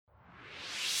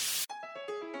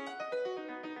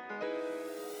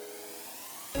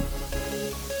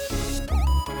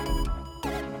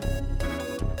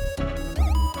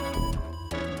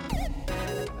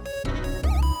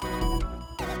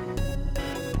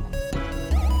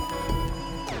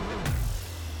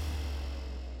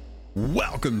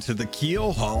Welcome to the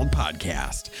Keel Hauled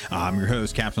Podcast. I'm your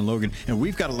host, Captain Logan, and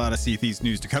we've got a lot of Sea Thieves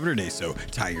news to cover today, so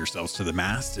tie yourselves to the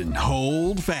mast and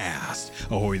hold fast.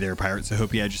 Ahoy there, pirates. I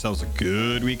hope you had yourselves a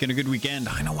good week and a good weekend.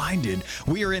 I know I did.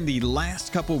 We are in the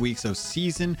last couple weeks of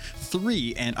Season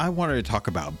 3, and I wanted to talk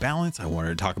about balance. I wanted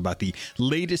to talk about the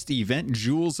latest event,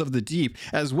 Jewels of the Deep,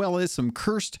 as well as some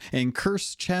cursed and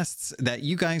cursed chests that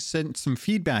you guys sent some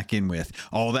feedback in with.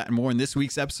 All that and more in this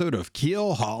week's episode of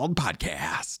Keel Hauled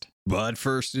Podcast. But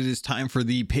first, it is time for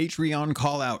the Patreon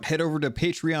call out. Head over to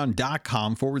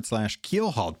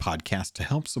patreon.com/Keelhauled Podcast to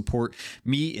help support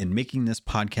me in making this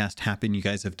podcast happen. You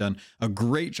guys have done a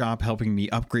great job helping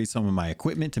me upgrade some of my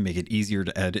equipment to make it easier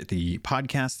to edit the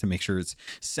podcast, to make sure it's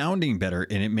sounding better,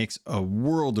 and it makes a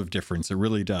world of difference. It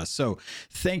really does. So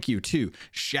thank you to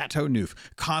Chateau Neuf,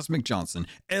 Cosmic Johnson,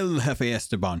 El Jefe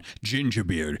Esteban,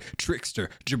 Gingerbeard,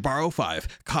 Trickster, Jabaro5,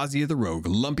 Kazi the Rogue,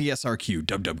 Lumpy SRQ,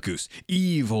 Dub Goose,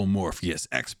 Evil Morpheus,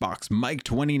 Xbox, Mike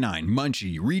 29,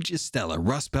 Munchie, Regis Stella,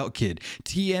 Rust Belt Kid,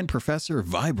 TN Professor,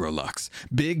 Vibrolux,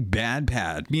 Big Bad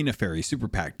Pad, Mina Fairy, Super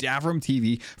Pack, Davram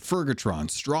TV, Fergatron,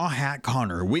 Straw Hat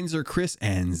Connor, Windsor Chris,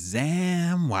 and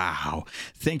Zam. Wow.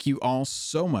 Thank you all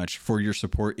so much for your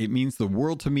support. It means the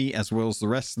world to me, as well as the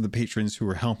rest of the patrons who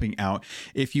are helping out.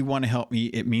 If you want to help me,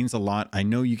 it means a lot. I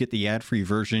know you get the ad-free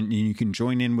version, and you can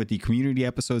join in with the community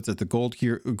episodes at the Gold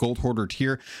Hoarder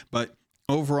tier, but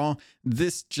overall,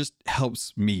 this just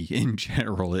helps me in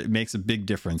general. It makes a big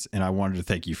difference, and I wanted to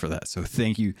thank you for that. So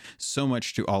thank you so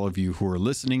much to all of you who are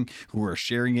listening, who are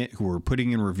sharing it, who are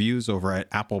putting in reviews over at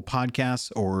Apple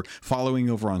Podcasts, or following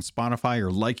over on Spotify,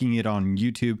 or liking it on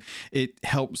YouTube. It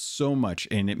helps so much,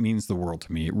 and it means the world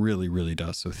to me. It really, really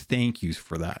does. So thank you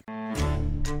for that.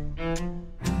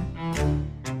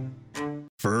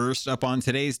 First up on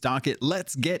today's docket,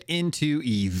 let's get into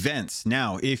events.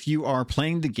 Now, if you are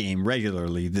playing the game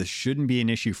regularly, this shouldn't be an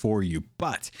issue for you.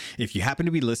 But if you happen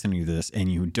to be listening to this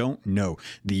and you don't know,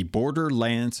 the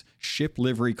Borderlands ship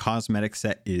livery cosmetic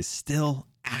set is still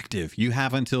active. You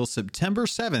have until September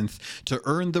 7th to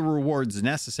earn the rewards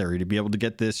necessary to be able to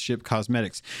get this ship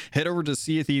cosmetics. Head over to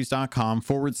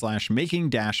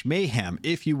seathieves.com/making-mayhem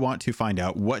if you want to find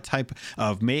out what type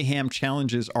of mayhem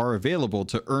challenges are available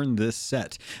to earn this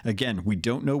set. Again, we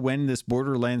don't know when this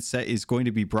Borderlands set is going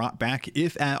to be brought back,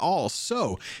 if at all.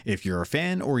 So if you're a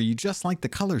fan or you just like the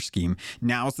color scheme,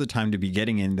 now's the time to be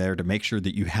getting in there to make sure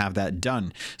that you have that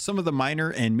done. Some of the minor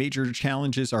and major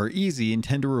challenges are easy and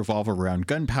tend to revolve around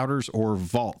gunpowders or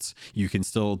vaults. You can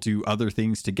still do other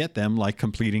things to get them, like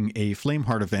completing a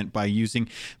Flameheart event by using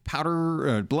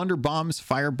blunder bombs,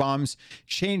 fire bombs,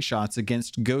 chain shots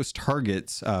against ghost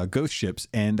targets, ghost ships,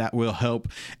 and that will help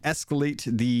escalate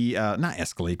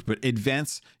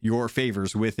advance your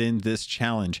favors within this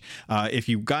challenge. If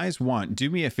you guys want, do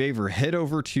me a favor, head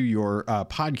over to your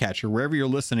podcatcher, wherever you're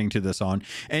listening to this on,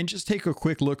 and just take a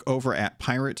quick look over at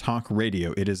Pirate Talk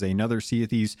Radio. It is another Sea of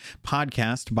Thieves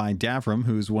podcast by Davram,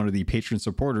 who's one of the patron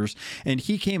supporters, and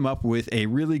he came up with a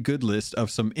really good list of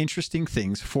some interesting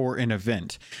things for an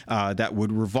event that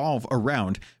would revolve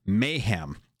around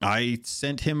mayhem. I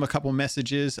sent him a couple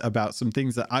messages about some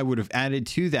things that I would have added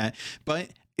to that, but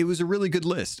it was a really good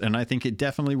list, and I think it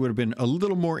definitely would have been a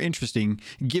little more interesting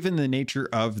given the nature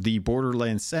of the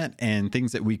Borderlands set and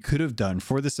things that we could have done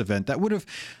for this event that would have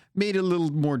made it a little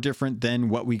more different than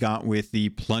what we got with the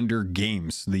Plunder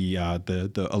Games, the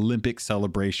Olympic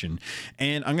celebration.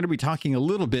 And I'm going to be talking a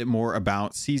little bit more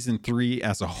about Season 3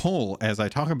 as a whole as I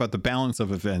talk about the balance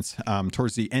of events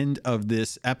towards the end of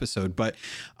this episode. But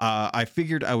I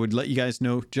figured I would let you guys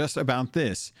know just about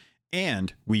this.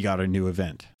 And we got a new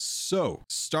event. So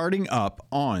starting up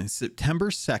on September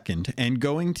 2nd and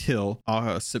going till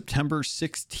September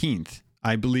 16th,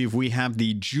 I believe we have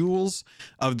the Jewels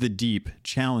of the Deep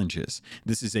challenges.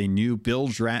 This is a new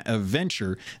Bilge Rat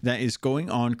adventure that is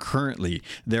going on currently.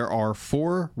 There are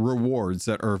 4 rewards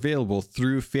that are available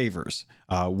through favors.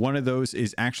 One of those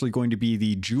is actually going to be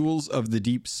the Jewels of the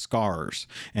Deep Scars.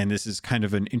 And this is kind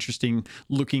of an interesting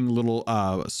looking little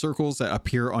circles that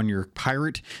appear on your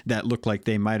pirate that look like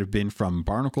they might have been from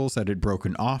barnacles that had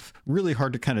broken off. Really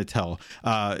hard to kind of tell.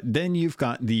 Then you've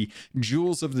got the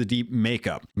Jewels of the Deep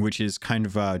makeup, which is kind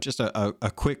of just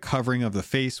a quick covering of the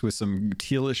face with some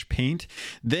tealish paint.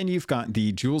 Then you've got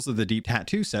the Jewels of the Deep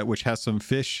tattoo set, which has some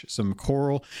fish, some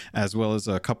coral, as well as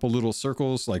a couple little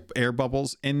circles like air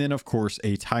bubbles. And then, of course,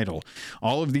 a title.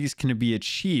 All of these can be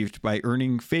achieved by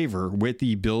earning favor with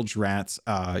the Bilge Rats.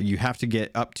 You have to get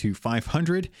up to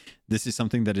 500. This is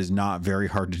something that is not very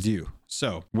hard to do.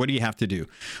 So what do you have to do?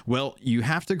 Well, you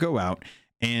have to go out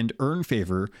and earn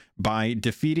favor by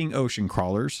defeating ocean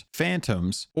crawlers,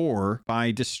 phantoms, or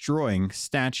by destroying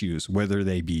statues, whether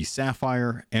they be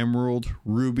sapphire, emerald,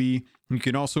 ruby. You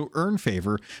can also earn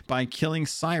favor by killing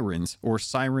sirens or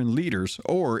siren leaders,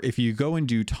 or if you go and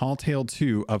do Tall Tale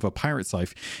 2 of A Pirate's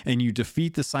Life and you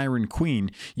defeat the Siren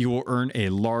Queen, you will earn a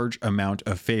large amount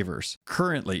of favors.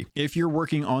 Currently, if you're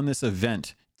working on this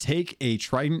event, take a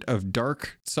Trident of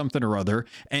Dark something or other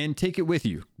and take it with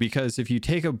you, because if you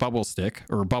take a bubble stick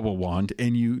or a bubble wand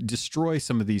and you destroy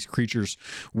some of these creatures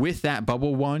with that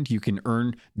bubble wand, you can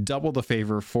earn double the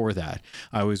favor for that.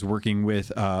 I was working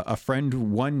with a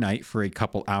friend one night for a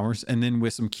couple hours and then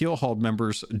with some Keelhauled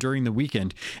members during the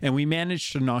weekend, and we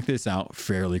managed to knock this out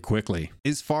fairly quickly.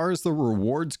 As far as the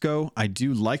rewards go, I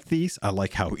do like these. I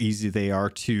like how easy they are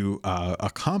to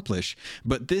accomplish,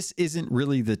 but this isn't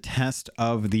really the test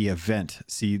of the event.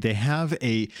 See, they have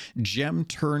a gem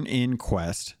turn in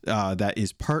quest that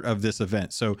is part of this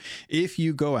event. So if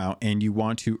you go out and you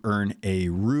want to earn a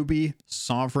ruby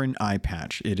sovereign eye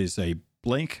patch, it is a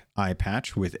blank eye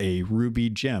patch with a ruby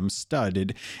gem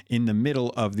studded in the middle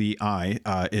of the eye.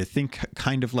 I think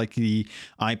kind of like the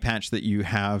eye patch that you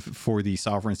have for the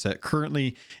Sovereign set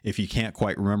currently. If you can't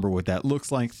quite remember what that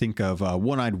looks like, think of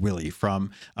One-Eyed Willie from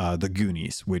the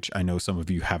Goonies, which I know some of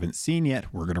you haven't seen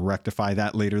yet. We're going to rectify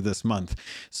that later this month.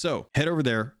 So head over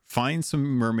there, find some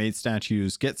mermaid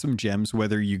statues, get some gems,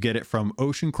 whether you get it from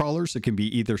ocean crawlers. It can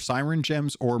be either siren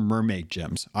gems or mermaid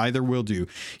gems. Either will do.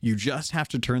 You just have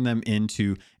to turn them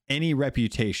into any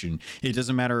reputation. It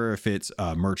doesn't matter if it's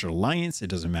Merchant Alliance. It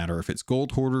doesn't matter if it's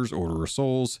Gold Hoarders, Order of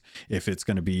Souls, if it's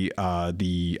going to be I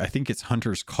think it's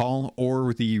Hunter's Call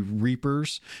or the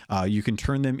Reapers. You can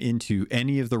turn them into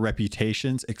any of the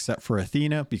reputations except for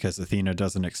Athena, because Athena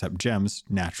doesn't accept gems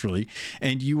naturally,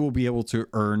 and you will be able to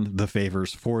earn the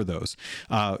favors for those.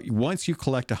 Once you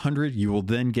collect 100, you will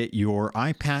then get your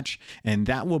eye patch, and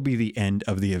that will be the end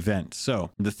of the event.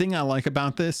 So the thing I like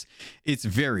about this, it's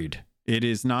varied. It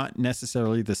is not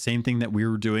necessarily the same thing that we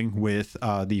were doing with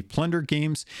the Plunder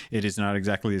games. It is not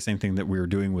exactly the same thing that we were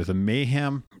doing with a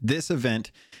Mayhem. This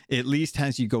event at least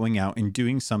has you going out and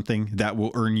doing something that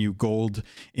will earn you gold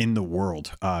in the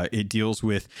world. It deals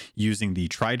with using the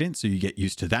Trident, so you get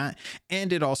used to that.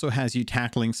 And it also has you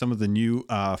tackling some of the new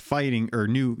fighting or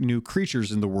new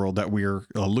creatures in the world that we're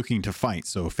looking to fight.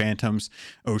 So phantoms,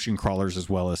 ocean crawlers, as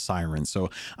well as sirens.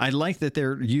 So I like that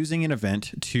they're using an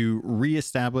event to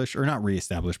reestablish, or not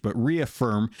reestablish, but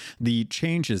reaffirm the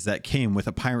changes that came with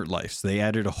A Pirate Life. So they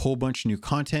added a whole bunch of new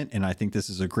content, and I think this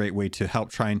is a great way to help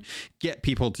try and get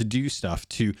people to do stuff,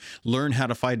 to learn how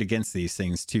to fight against these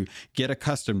things, to get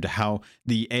accustomed to how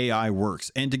the AI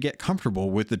works, and to get comfortable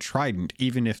with the Trident,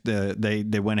 even if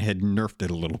they went ahead and nerfed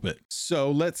it a little bit. So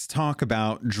let's talk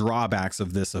about drawbacks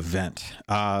of this event.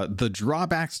 The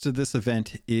drawbacks to this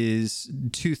event is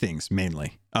two things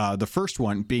mainly. The first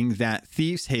one being that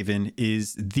Thieves Haven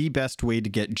is the best way to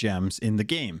get gems in the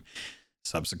game.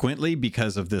 Subsequently,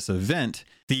 because of this event,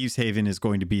 Thieves Haven is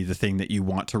going to be the thing that you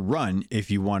want to run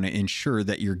if you want to ensure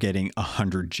that you're getting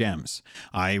 100 gems.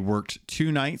 I worked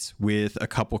 2 nights with a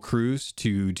couple crews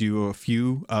to do a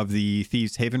few of the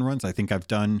Thieves Haven runs. I think I've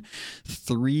done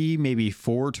 3, maybe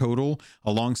 4 total,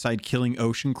 alongside killing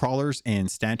ocean crawlers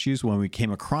and statues when we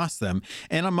came across them,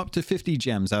 and I'm up to 50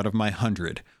 gems out of my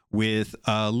 100. With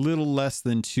a little less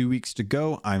than 2 weeks to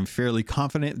go, I'm fairly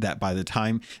confident that by the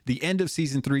time the end of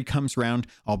season 3 comes around,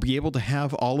 I'll be able to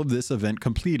have all of this event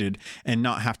completed and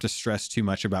not have to stress too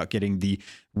much about getting the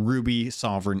Ruby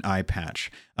Sovereign eye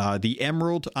patch. The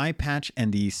Emerald eye patch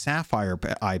and the Sapphire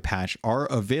eye patch are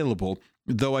available,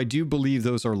 though I do believe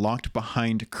those are locked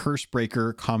behind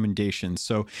Cursebreaker commendations.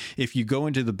 So if you go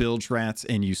into the Bilge Rats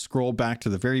and you scroll back to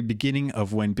the very beginning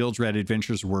of when Bilge Rat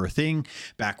Adventures were a thing,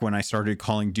 back when I started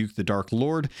calling Duke the Dark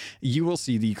Lord, you will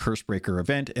see the Cursebreaker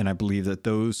event, and I believe that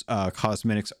those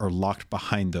cosmetics are locked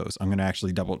behind those. I'm going to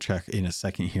actually double check in a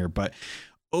second here, but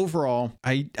overall,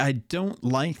 I don't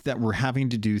like that we're having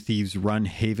to do Thieves Run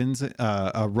Havens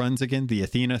runs again, the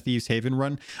Athena Thieves Haven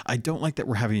run. I don't like that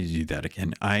we're having to do that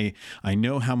again. I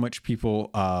know how much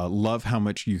people love how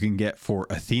much you can get for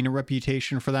Athena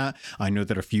reputation for that. I know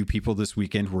that a few people this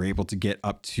weekend were able to get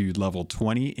up to level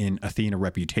 20 in Athena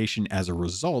reputation as a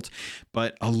result,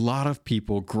 but a lot of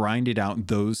people grinded out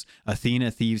those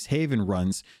Athena Thieves Haven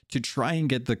runs to try and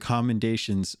get the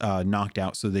commendations knocked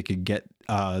out so they could get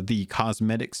the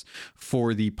cosmetics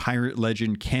for the Pirate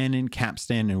Legend cannon,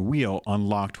 capstan, and wheel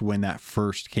unlocked when that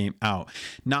first came out.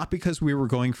 Not because we were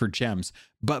going for gems,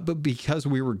 but because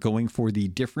we were going for the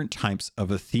different types of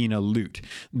Athena loot.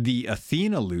 The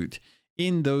Athena loot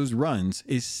in those runs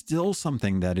is still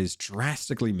something that is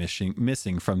drastically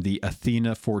missing from the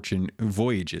Athena Fortune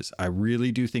voyages. I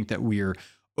really do think that we are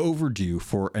overdue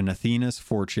for an Athena's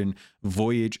Fortune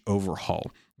voyage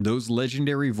overhaul. Those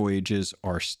legendary voyages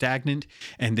are stagnant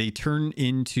and they turn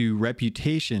into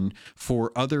reputation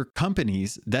for other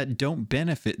companies that don't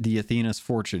benefit the Athena's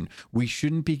Fortune. We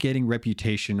shouldn't be getting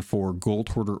reputation for Gold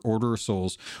Hoarder, Order of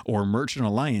Souls, or Merchant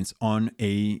Alliance on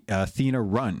a Athena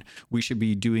run. We should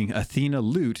be doing Athena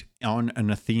loot on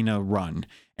an Athena run.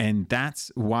 And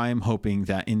that's why I'm hoping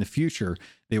that in the future,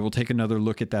 they will take another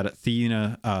look at that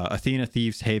Athena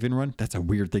Thieves Haven run. That's a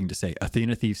weird thing to say.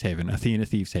 Athena Thieves Haven, Athena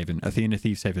Thieves Haven, Athena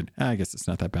Thieves Haven. I guess it's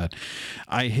not that bad.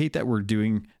 I hate that we're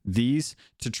doing these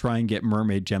to try and get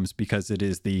mermaid gems because it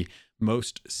is the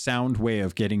most sound way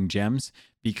of getting gems,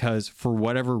 because for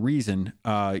whatever reason,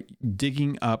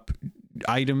 digging up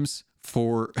items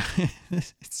for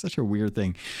it's such a weird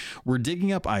thing. We're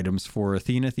digging up items for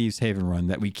Athena Thieves Haven run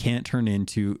that we can't turn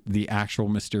into the actual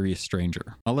mysterious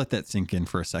stranger. I'll let that sink in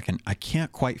for a second. I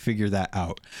can't quite figure that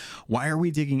out. Why are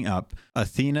we digging up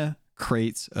Athena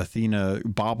crates, Athena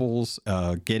baubles,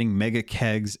 getting mega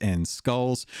kegs and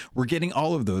skulls? We're getting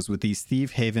all of those with these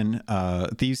Thieves Haven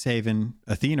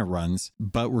Athena runs,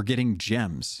 but we're getting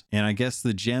gems. And I guess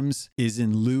the gems is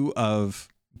in lieu of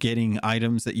getting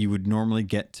items that you would normally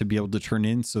get to be able to turn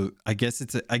in. So I guess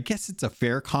it's a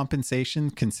fair compensation,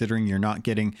 considering you're not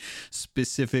getting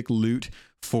specific loot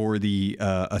for the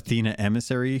Athena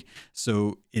emissary.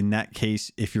 So in that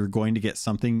case, if you're going to get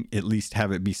something, at least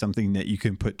have it be something that you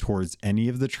can put towards any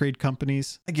of the trade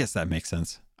companies. I guess that makes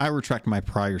sense. I retract my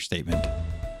prior statement.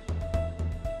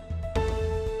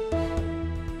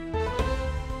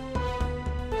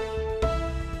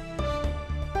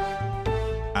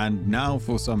 And now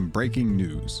for some breaking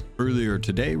news. Earlier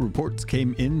today, reports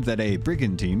came in that a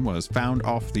brigantine was found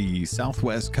off the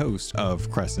southwest coast of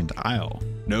Crescent Isle.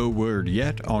 No word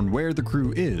yet on where the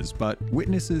crew is, but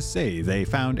witnesses say they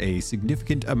found a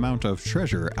significant amount of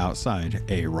treasure outside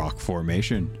a rock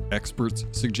formation. Experts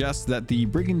suggest that the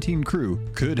brigantine crew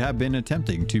could have been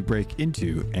attempting to break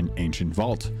into an ancient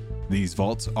vault. These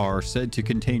vaults are said to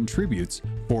contain tributes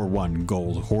for one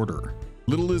gold hoarder.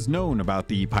 Little is known about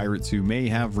the pirates who may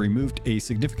have removed a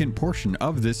significant portion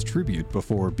of this tribute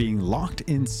before being locked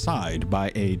inside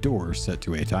by a door set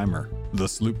to a timer. The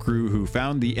sloop crew who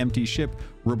found the empty ship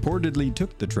reportedly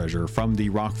took the treasure from the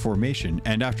rock formation,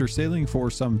 and after sailing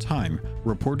for some time,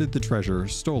 reported the treasure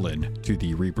stolen to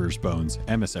the Reaper's Bones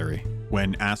emissary.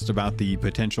 When asked about the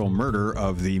potential murder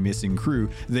of the missing crew,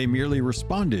 they merely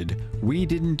responded, "We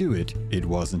didn't do it. It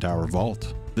wasn't our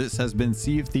vault." This has been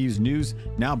Sea of Thieves News,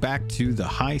 now back to the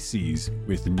high seas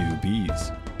with new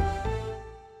bees.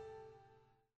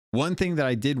 One thing that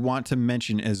I did want to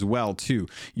mention as well too,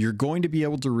 you're going to be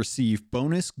able to receive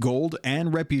bonus gold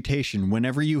and reputation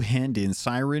whenever you hand in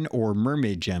siren or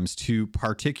mermaid gems to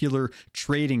particular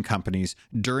trading companies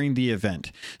during the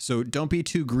event. So don't be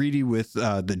too greedy with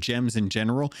the gems in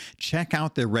general. Check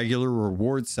out the regular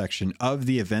rewards section of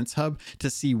the events hub to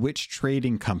see which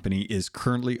trading company is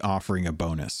currently offering a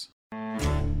bonus.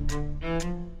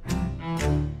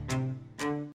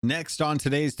 Next on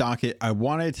today's docket, I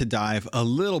wanted to dive a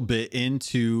little bit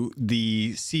into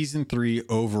the season 3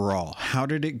 overall. How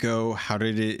did it go? How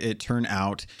did it turn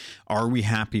out? Are we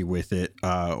happy with it?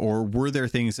 Or were there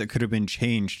things that could have been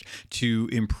changed to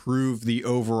improve the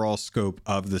overall scope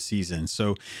of the season?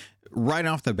 So right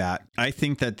off the bat, I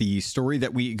think that the story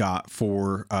that we got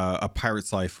for A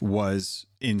Pirate's Life was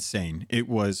insane. It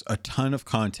was a ton of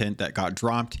content that got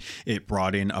dropped. It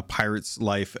brought in A Pirate's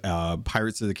Life,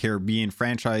 Pirates of the Caribbean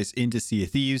franchise into Sea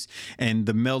of Thieves, and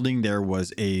the melding there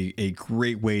was a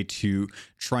great way to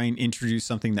try and introduce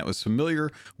something that was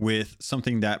familiar with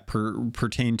something that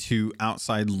pertained to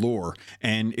outside lore,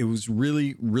 and it was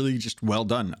really just well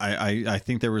done. I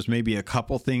think there was maybe a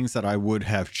couple things that I would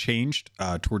have changed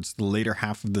towards the later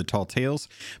half of the Tall Tales,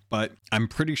 but I'm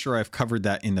pretty sure I've covered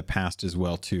that in the past as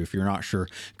well too. If you're not sure,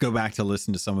 go back to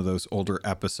listen to some of those older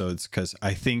episodes, because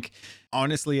I think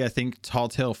Tall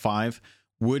Tale 5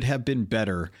 would have been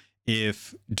better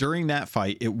if during that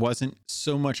fight it wasn't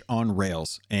so much on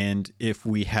rails, and if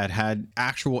we had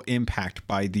actual impact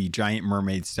by the giant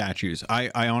mermaid statues.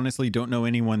 I honestly don't know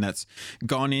anyone that's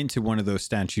gone into one of those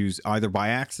statues either by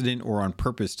accident or on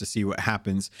purpose to see what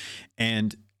happens,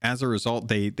 and as a result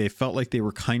they felt like they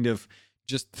were kind of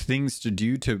just things to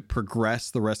do to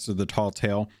progress the rest of the Tall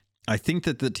Tale. I think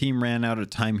that the team ran out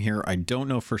of time here. I don't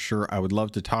know for sure. I would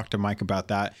love to talk to Mike about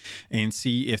that and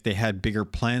see if they had bigger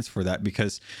plans for that,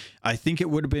 because I think it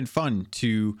would have been fun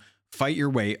to fight your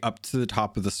way up to the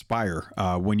top of the spire.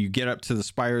 When you get up to the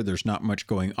spire, there's not much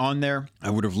going on there. I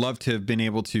would have loved to have been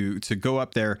able to go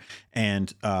up there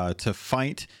and to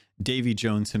fight Davy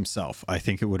Jones himself. I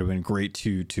think it would have been great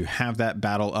to have that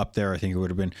battle up there. I think it would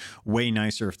have been way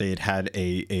nicer if they had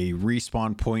a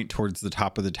respawn point towards the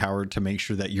top of the tower to make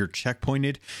sure that you're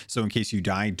checkpointed. So in case you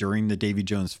die during the Davy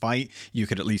Jones fight, you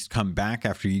could at least come back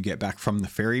after you get back from the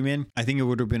ferryman. I think it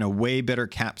would have been a way better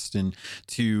capstone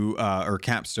to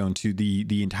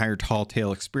the entire Tall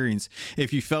Tale experience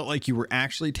if you felt like you were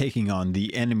actually taking on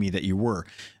the enemy that you were.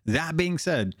 That being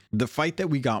said, the fight that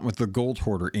we got with the Gold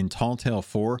Hoarder in Tall Tale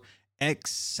 4,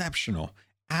 exceptional.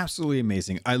 Absolutely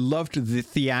amazing. I loved the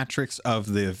theatrics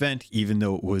of the event, even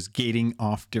though it was gating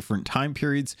off different time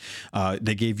periods.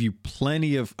 They gave you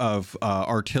plenty of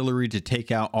artillery to take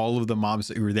out all of the mobs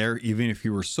that were there, even if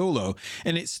you were solo.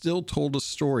 And it still told a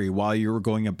story while you were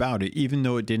going about it, even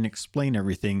though it didn't explain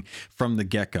everything from the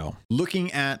get-go.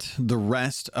 Looking at the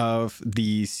rest of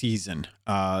the season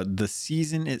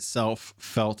itself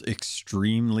felt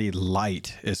extremely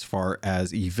light as far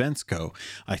as events go.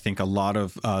 I think a lot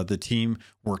of the team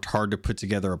worked hard to put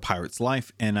together a pirate's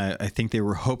life, and I think they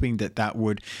were hoping that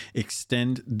would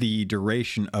extend the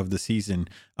duration of the season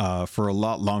for a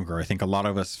lot longer. I think a lot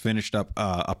of us finished up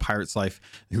a pirate's life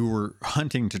who were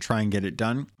hunting to try and get it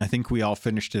done. I think we all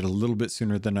finished it a little bit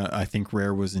sooner than I think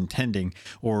Rare was intending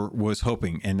or was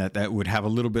hoping, and that would have a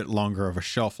little bit longer of a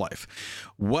shelf life.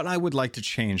 What I would like to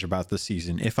change about the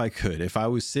season, if I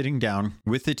was sitting down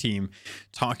with the team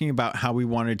talking about how we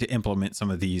wanted to implement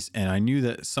some of these, and I knew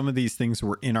that some of these things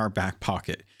were in our back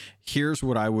pocket, here's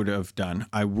what I would have done.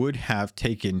 I would have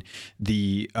taken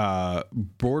the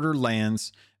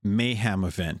Borderlands Mayhem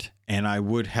event, and I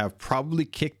would have probably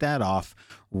kicked that off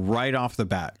right off the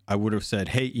bat. I would have said,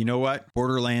 hey, you know what?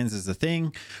 Borderlands is a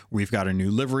thing. We've got a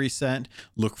new livery set.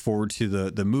 Look forward to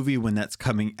the movie when that's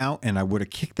coming out. And I would have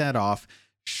kicked that off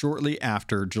shortly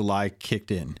after July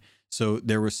kicked in. So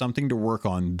there was something to work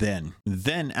on then.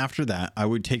 Then after that, I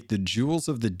would take the Jewels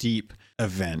of the Deep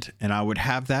event and I would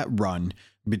have that run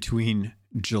between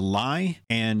July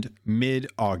and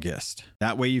mid-August.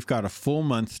 That way you've got a full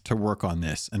month to work on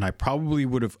this. And I probably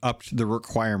would have upped the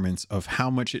requirements of how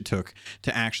much it took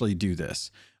to actually do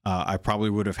this. I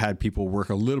probably would have had people work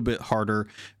a little bit harder,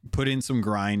 put in some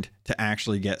grind to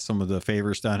actually get some of the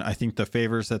favors done. I think the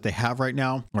favors that they have right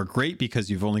now are great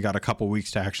because you've only got a couple weeks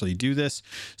to actually do this.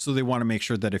 So they want to make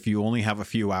sure that if you only have a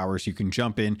few hours, you can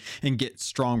jump in and get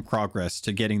strong progress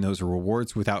to getting those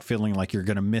rewards without feeling like you're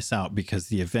going to miss out because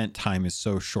the event time is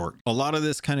so short. A lot of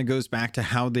this kind of goes back to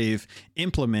how they've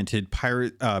implemented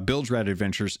Bilge Rat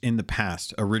adventures in the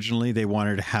past. Originally, they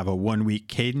wanted to have a 1 week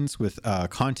cadence with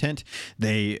content.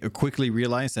 They quickly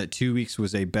realized that 2 weeks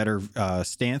was a better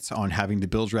stance on having the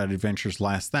Bilge Rat adventures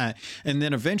last that. And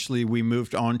then eventually we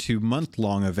moved on to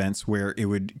month-long events where it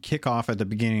would kick off at the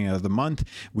beginning of the month.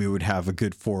 We would have a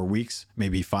good 4 weeks,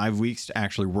 maybe 5 weeks to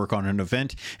actually work on an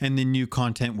event. And then new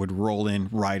content would roll in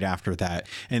right after that.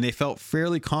 And they felt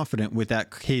fairly confident with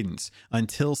that cadence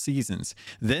until Seasons.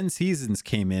 Then Seasons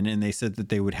came in and they said that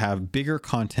they would have bigger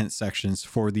content sections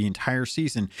for the entire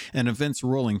season and events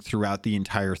rolling throughout the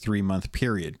entire 3-month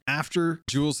period. After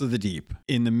Jewels of the Deep,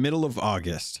 in the middle of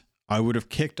August, I would have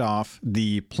kicked off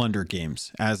the Plunder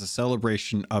Games as a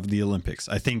celebration of the Olympics.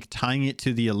 I think tying it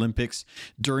to the Olympics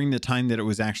during the time that it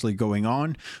was actually going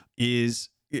on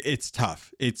it's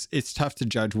tough. It's tough to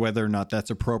judge whether or not that's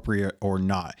appropriate or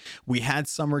not. We had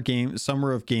Summer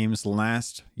of Games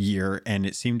last year and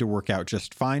it seemed to work out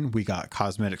just fine. We got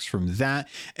cosmetics from that,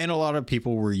 and a lot of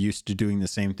people were used to doing the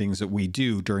same things that we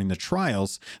do during the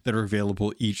trials that are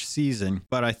available each season.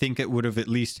 But I think it would have at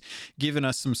least given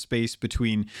us some space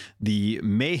between the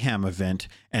Mayhem event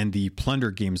and the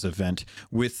Plunder Games event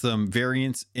with some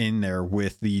variants in there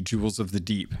with the Jewels of the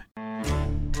Deep.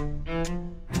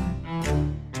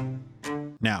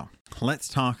 Now, let's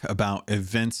talk about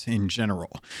events in general.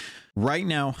 Right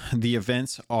now, the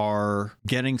events are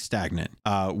getting stagnant.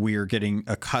 We are getting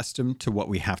accustomed to what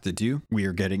we have to do. We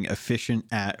are getting efficient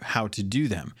at how to do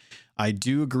them. I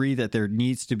do agree that there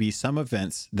needs to be some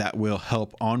events that will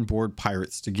help onboard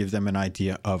pirates to give them an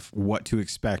idea of what to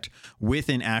expect with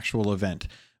an actual event.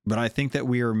 But I think that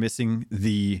we are missing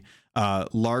the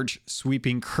large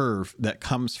sweeping curve that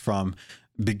comes from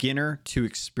beginner to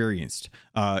experienced.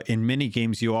 In many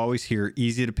games, you always hear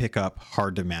easy to pick up,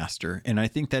 hard to master. And I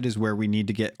think that is where we need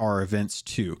to get our events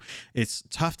to. It's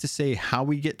tough to say how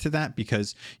we get to that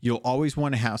because you'll always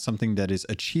want to have something that is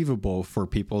achievable for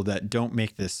people that don't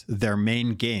make this their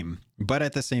main game. but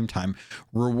at the same time,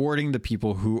 rewarding the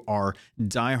people who are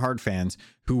diehard fans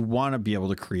who want to be able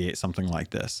to create something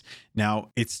like this.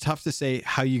 Now, it's tough to say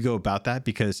how you go about that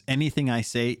because anything I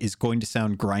say is going to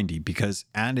sound grindy because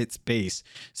at its base,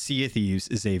 Sea of Thieves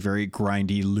is a very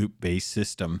grindy loop-based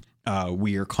system.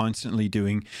 We are constantly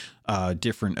doing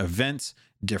different events,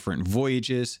 different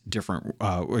voyages, different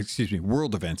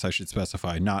world events, I should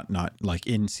specify, not like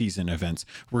in-season events.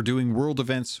 We're doing world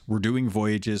events, we're doing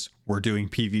voyages, we're doing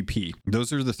PvP.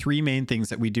 Those are the three main things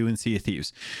that we do in Sea of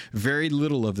Thieves. Very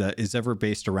little of that is ever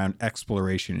based around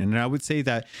exploration. And I would say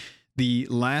that the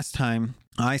last time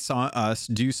I saw us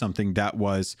do something that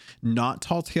was not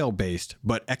Tall Tale based,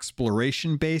 but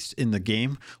exploration based in the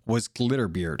game was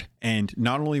Glitterbeard. And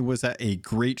not only was that a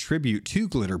great tribute to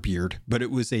Glitterbeard, but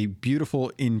it was a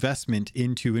beautiful investment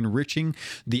into enriching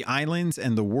the islands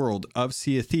and the world of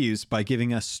Sea of Thieves by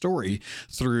giving us story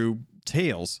through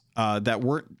tales that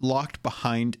weren't locked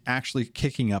behind actually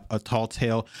kicking up a tall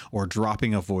tale or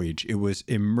dropping a voyage. It was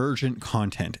emergent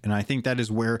content. And I think that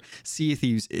is where Sea of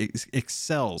Thieves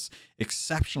excels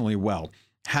exceptionally well.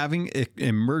 Having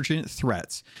emergent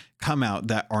threats come out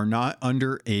that are not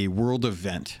under a world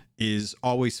event is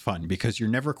always fun because you're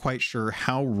never quite sure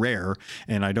how rare,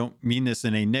 and I don't mean this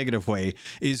in a negative way,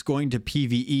 is going to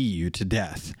PvE you to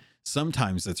death.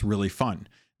 Sometimes it's really fun.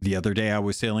 The other day I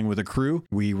was sailing with a crew.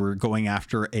 We were going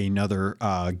after another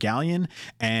galleon.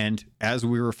 And as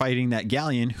we were fighting that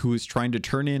galleon who was trying to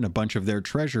turn in a bunch of their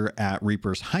treasure at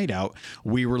Reaper's hideout,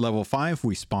 we were level 5.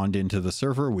 We spawned into the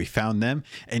server. We found them.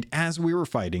 And as we were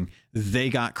fighting, they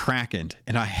got krakened.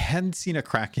 And I hadn't seen a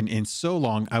kraken in so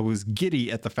long. I was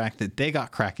giddy at the fact that they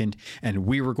got krakened and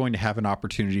we were going to have an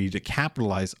opportunity to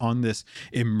capitalize on this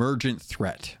emergent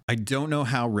threat. I don't know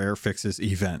how Rare fixes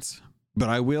events, but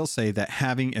I will say that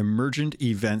having emergent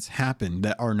events happen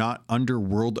that are not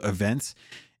underworld events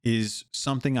is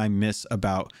something I miss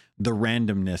about the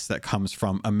randomness that comes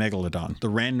from a megalodon, the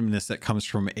randomness that comes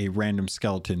from a random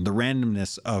skeleton, the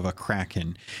randomness of a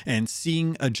kraken, and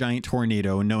seeing a giant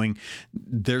tornado and knowing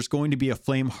there's going to be a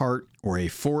flame heart or a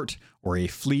fort or a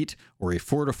fleet or a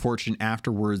fort of fortune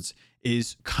afterwards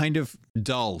is kind of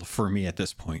dull for me at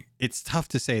this point. It's tough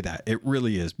to say that. It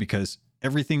really is, because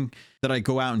everything that I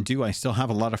go out and do, I still have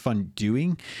a lot of fun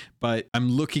doing, but I'm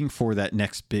looking for that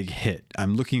next big hit.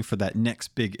 I'm looking for that next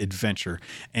big adventure.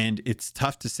 And it's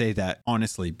tough to say that,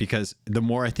 honestly, because the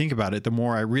more I think about it, the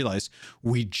more I realize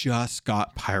we just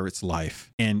got Pirate's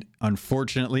Life. And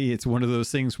unfortunately, it's one of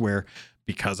those things where,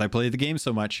 because I play the game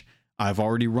so much, I've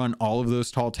already run all of those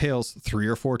tall tales 3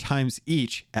 or 4 times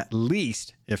each, at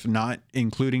least, if not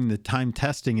including the time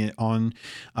testing it on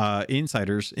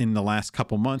Insiders in the last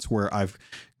couple months, where I've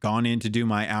gone in to do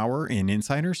my hour in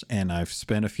Insiders, and I've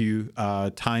spent a few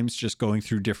times just going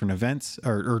through different events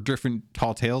or different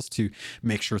tall tales to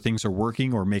make sure things are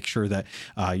working, or make sure that,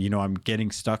 I'm getting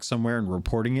stuck somewhere and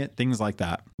reporting it, things like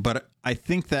that. But I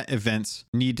think that events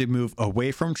need to move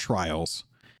away from trials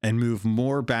and move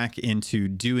more back into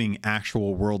doing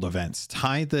actual world events.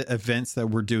 Tie the events that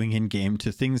we're doing in game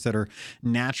to things that are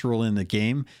natural in the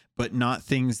game, but not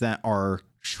things that are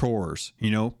chores.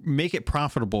 Make it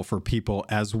profitable for people,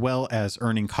 as well as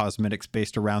earning cosmetics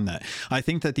based around that. I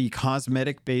think that the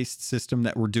cosmetic based system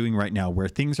that we're doing right now, where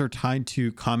things are tied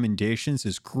to commendations,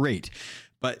 is great.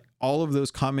 But all of those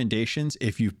commendations,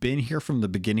 if you've been here from the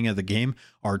beginning of the game,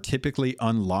 are typically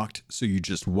unlocked. So you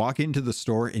just walk into the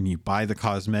store and you buy the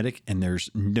cosmetic, and there's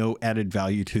no added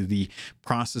value to the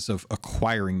process of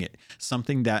acquiring it.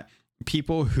 Something that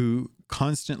people who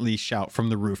constantly shout from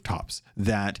the rooftops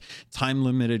that time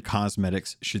limited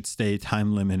cosmetics should stay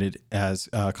time limited as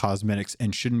cosmetics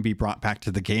and shouldn't be brought back to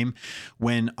the game.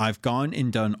 When I've gone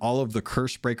and done all of the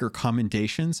Cursebreaker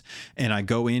commendations, and I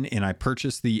go in and I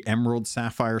purchase the Emerald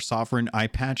Sapphire Sovereign eye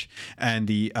patch and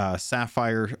the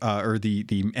Sapphire or the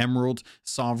Emerald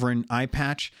Sovereign eye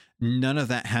patch, none of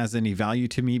that has any value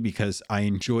to me, because I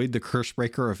enjoyed the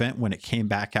Cursebreaker event when it came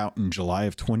back out in July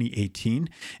of 2018,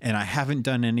 and I haven't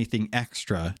done anything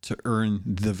extra to earn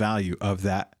the value of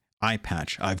that eye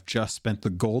patch. I've just spent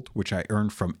the gold, which I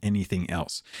earned from anything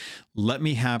else. Let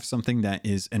me have something that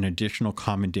is an additional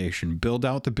commendation. Build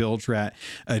out the Bilge Rat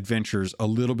adventures a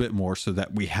little bit more so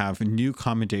that we have new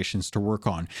commendations to work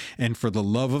on. And for the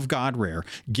love of God, Rare,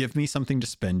 give me something to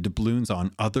spend doubloons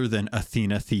on other than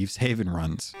Athena Thieves Haven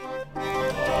runs.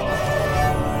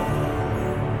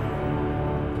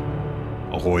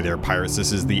 Ahoy there, pirates.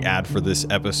 This is the ad for this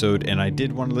episode, and I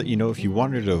did want to let you know if you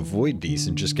wanted to avoid these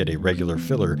and just get a regular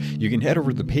filler, you can head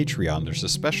over to the Patreon. There's a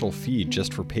special feed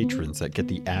just for patrons that get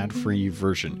the ad-free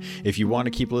version. If you want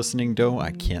to keep listening, though,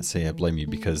 I can't say I blame you,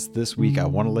 because this week I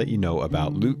want to let you know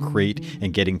about Loot Crate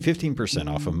and getting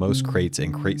 15% off of most crates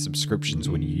and crate subscriptions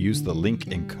when you use the link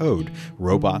and code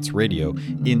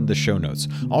RobotsRadio in the show notes.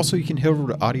 Also, you can head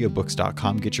over to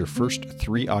audiobooks.com, get your first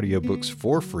 3 audiobooks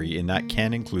for free, and that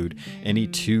can include any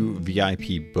 2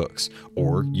 VIP books,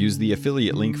 or use the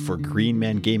affiliate link for Green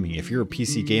Man Gaming. If you're a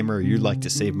PC gamer or you'd like to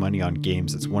save money on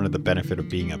games, it's one of the benefits of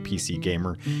being a PC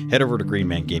gamer. Head over to Green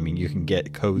Man Gaming. You can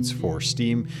get codes for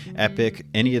Steam, Epic,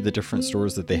 any of the different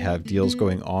stores that they have deals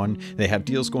going on. They have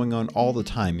deals going on all the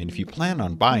time, and if you plan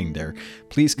on buying there,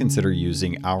 please consider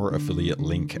using our affiliate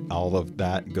link. All of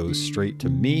that goes straight to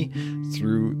me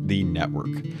through the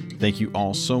network. Thank you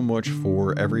all so much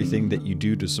for everything that you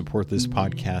do to support this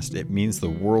podcast. It means the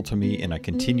world to me, and I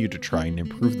continue to try and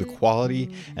improve the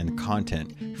quality and the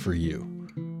content for you.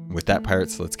 With that,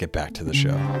 pirates, let's get back to the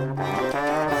show.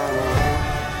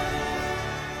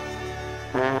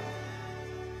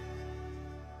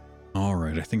 All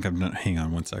right, I think I'm not. Hang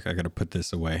on one sec. I got to put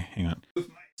this away. Hang on. Move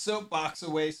my soapbox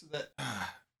away so that.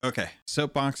 Okay,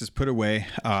 soapbox is put away.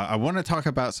 I want to talk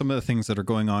about some of the things that are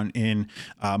going on in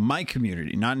my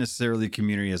community, not necessarily the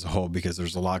community as a whole, because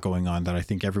there's a lot going on that I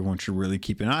think everyone should really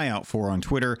keep an eye out for on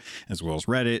Twitter, as well as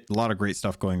Reddit. A lot of great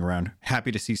stuff going around.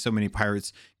 Happy to see so many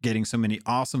pirates getting so many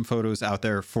awesome photos out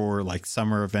there for like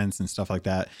summer events and stuff like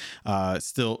that.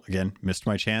 Still, again, missed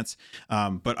my chance.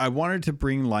 But I wanted to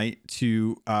bring light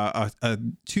to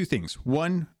 2 things.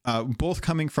 One, both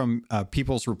coming from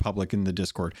People's Republic in the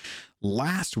Discord.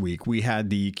 Last week, we had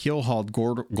the Keelhauled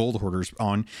Gold Hoarders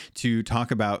on to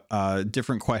talk about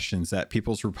different questions that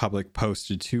People's Republic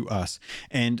posted to us.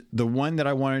 And the one that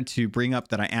I wanted to bring up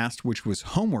that I asked, which was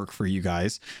homework for you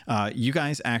guys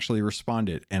actually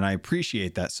responded. And I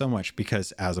appreciate that so much,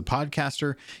 because as a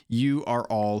podcaster, you are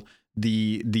all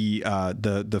the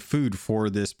food for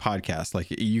this podcast. Like,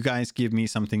 you guys give me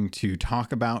something to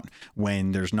talk about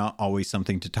when there's not always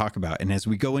something to talk about, and as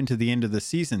we go into the end of the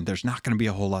season, there's not going to be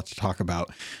a whole lot to talk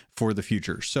about for the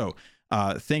future. So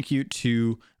thank you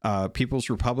to People's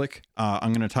Republic.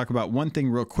 I'm going to talk about one thing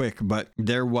real quick, but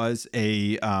there was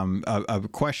a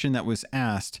question that was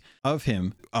asked of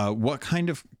him. What kind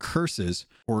of curses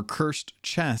or cursed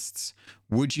chests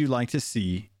would you like to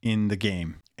see in the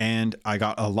game? And I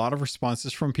got a lot of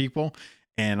responses from people,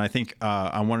 and I think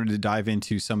I wanted to dive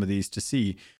into some of these to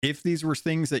see if these were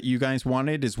things that you guys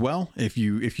wanted as well. If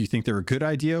you think they're a good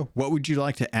idea, what would you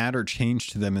like to add or change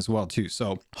to them as well too?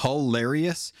 So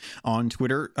Hilarious on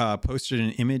Twitter posted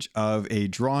an image of a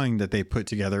drawing that they put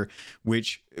together,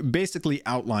 which basically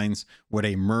outlines what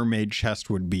a mermaid chest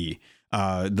would be.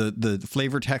 The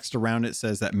flavor text around it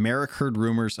says that Merrick heard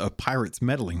rumors of pirates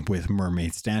meddling with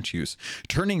mermaid statues,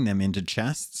 turning them into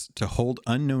chests to hold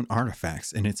unknown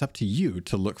artifacts, and it's up to you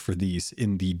to look for these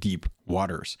in the deep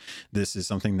waters. This is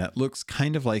something that looks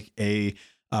kind of like a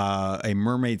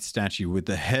mermaid statue with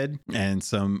the head and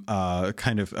some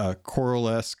kind of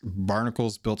coral-esque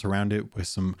barnacles built around it with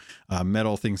some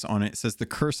metal things on it. It says the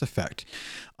curse effect.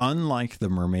 Unlike the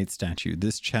mermaid statue,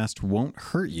 this chest won't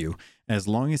hurt you as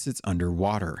long as it's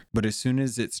underwater, but as soon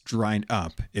as it's dried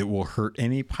up, it will hurt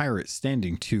any pirate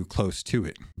standing too close to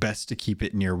it. Best to keep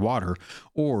it near water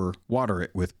or water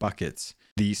it with buckets.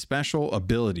 The special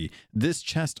ability. This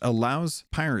chest allows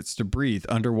pirates to breathe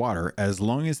underwater as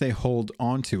long as they hold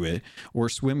onto it or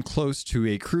swim close to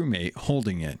a crewmate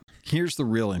holding it. Here's the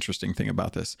real interesting thing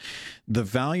about this. The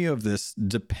value of this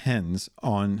depends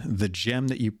on the gem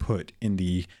that you put in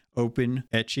the open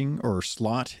etching or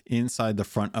slot inside the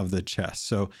front of the chest.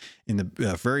 So in the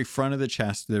very front of the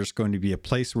chest, there's going to be a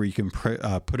place where you can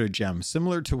put a gem,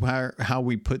 similar to how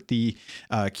we put the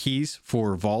keys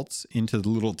for vaults into the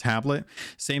little tablet.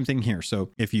 Same thing here.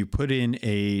 So if you put in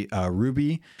a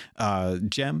ruby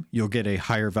gem, you'll get a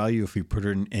higher value. If you put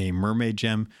in a mermaid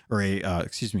gem, or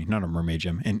not a mermaid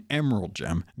gem, an emerald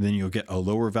gem, then you'll get a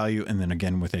lower value. And then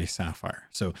again with a sapphire.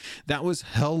 So that was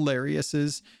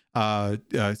Hilarious's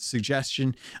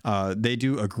suggestion. They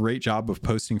do a great job of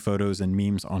posting photos and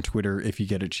memes on Twitter if you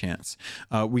get a chance.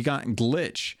 We got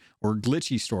Glitch or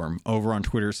Glitchy Storm over on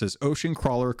Twitter, says Ocean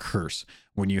Crawler Curse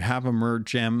when you have a mer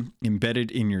gem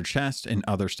embedded in your chest and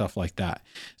other stuff like that.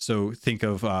 So think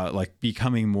of like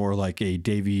becoming more like a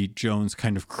Davy Jones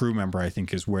kind of crew member, I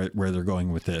think is where they're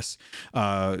going with this.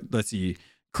 Let's see.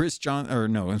 Chris John, or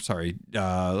no, I'm sorry.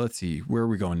 Let's see. Where are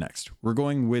we going next? We're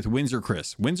going with Windsor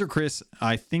Chris. Windsor Chris,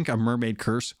 I think a mermaid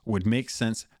curse would make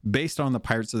sense based on the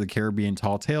Pirates of the Caribbean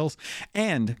tall tales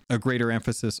and a greater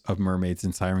emphasis of mermaids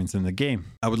and sirens in the game.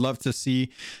 I would love to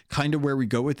see kind of where we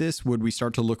go with this. Would we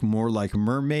start to look more like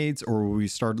mermaids, or would we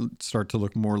start to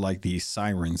look more like the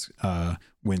sirens?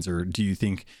 Windsor, do you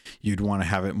think you'd want to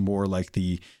have it more like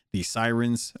the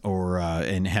sirens, or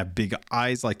and have big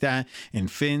eyes like that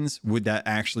and fins? Would that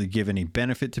actually give any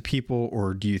benefit to people,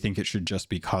 or do you think it should just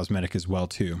be cosmetic as well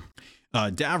too?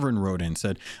 Davern wrote in,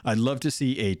 said, I'd love to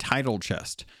see a tidal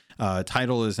chest.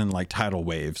 Tidal is in like tidal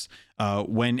waves.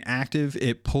 When active,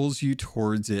 it pulls you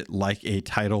towards it like a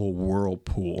tidal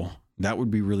whirlpool. That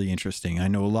would be really interesting. I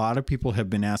know a lot of people have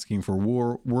been asking for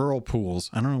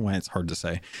whirlpools. I don't know why it's hard to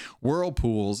say.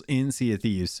 Whirlpools in Sea of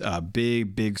Thieves,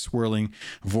 big swirling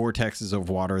vortexes of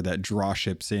water that draw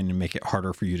ships in and make it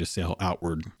harder for you to sail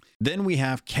outward. Then we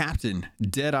have Captain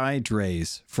Deadeye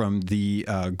Drays from the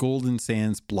Golden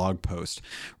Sands blog post.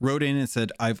 Wrote in and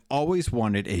said, I've always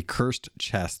wanted a cursed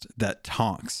chest that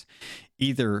talks.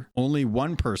 Either only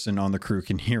one person on the crew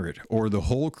can hear it, or the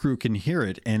whole crew can hear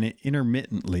it and it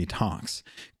intermittently talks.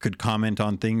 Could comment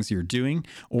on things you're doing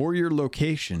or your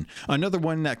location. Another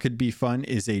one that could be fun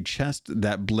is a chest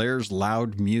that blares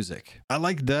loud music. I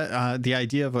like the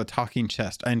idea of a talking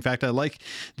chest. In fact, I like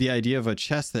the idea of a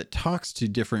chest that talks to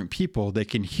different people. They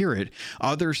can hear it,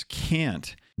 others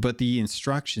can't. But the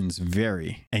instructions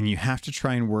vary, and you have to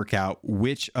try and work out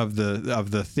which of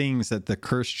the things that the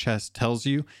cursed chest tells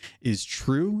you is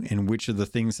true and which of the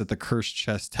things that the cursed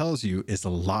chest tells you is a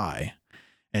lie.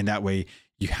 And that way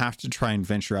you have to try and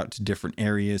venture out to different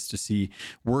areas to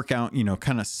work out,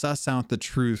 kind of suss out the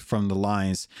truth from the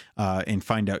lies, and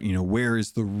find out, where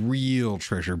is the real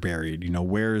treasure buried?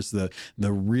 Where is the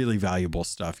really valuable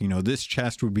stuff? This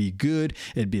chest would be good.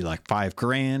 It'd be like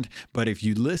 $5,000. But if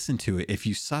you listen to it, if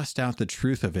you sussed out the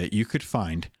truth of it, you could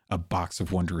find a box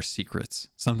of wondrous secrets,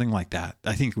 something like that.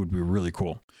 I think it would be really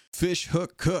cool. Fish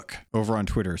Hook Cook over on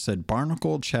Twitter said,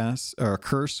 barnacle chest or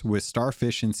curse with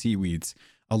starfish and seaweeds.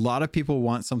 A lot of people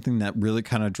want something that really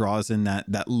kind of draws in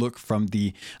that look from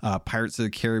the Pirates of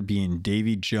the Caribbean,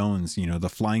 Davy Jones, the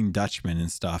Flying Dutchman and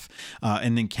stuff.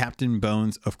 And then Captain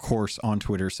Bones, of course, on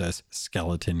Twitter says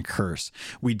skeleton curse.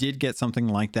 We did get something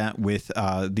like that with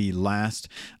the last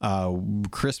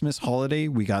Christmas holiday.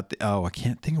 We got I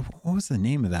can't think of what was the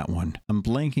name of that one. I'm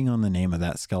blanking on the name of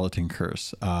that skeleton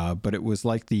curse, but it was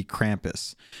like the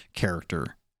Krampus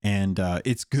character, and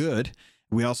it's good.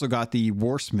 We also got the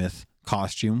Warsmith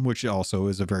costume, which also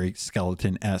is a very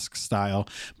skeleton-esque style,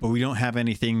 but we don't have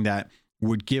anything that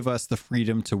would give us the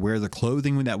freedom to wear the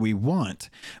clothing that we want,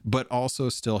 but also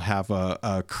still have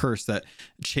a curse that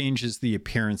changes the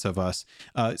appearance of us,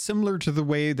 similar to the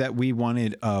way that we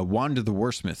wanted Wanda the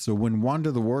Warsmith. So when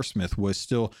Wanda the Warsmith was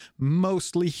still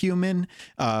mostly human,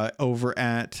 over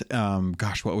at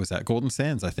what was that? Golden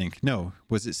Sands, I think. No,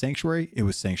 was it Sanctuary? It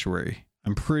was Sanctuary.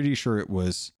 I'm pretty sure it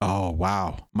was. Oh,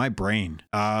 wow. My brain.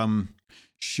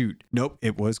 Shoot. Nope.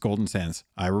 It was Golden Sands.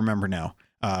 I remember now.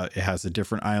 It has a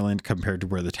different island compared to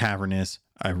where the tavern is.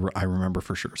 I remember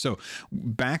for sure. So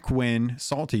back when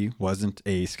Salty wasn't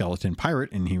a skeleton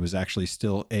pirate and he was actually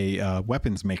still a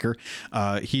weapons maker,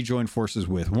 he joined forces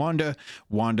with Wanda.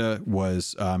 Wanda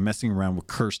was messing around with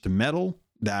cursed metal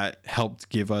that helped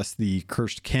give us the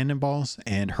cursed cannonballs,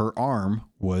 and her arm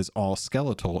was all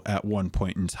skeletal at one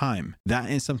point in time. That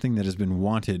is something that has been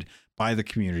wanted by the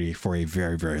community for a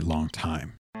very, very long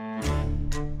time.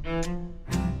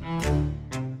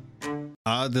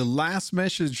 The last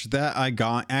message that I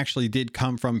got actually did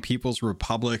come from People's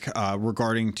Republic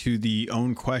regarding to the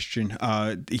own question.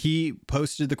 He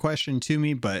posted the question to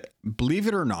me, but believe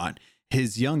it or not,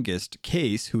 his youngest,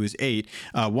 Case, who is 8,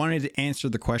 wanted to answer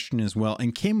the question as well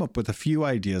and came up with a few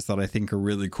ideas that I think are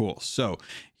really cool. So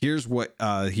here's what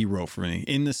he wrote for me.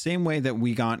 In the same way that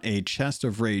we got a chest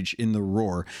of rage in the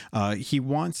Roar, he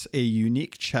wants a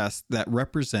unique chest that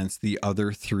represents the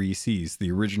other 3 Cs,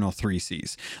 the original 3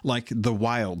 Cs. Like the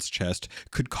Wilds chest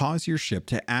could cause your ship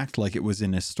to act like it was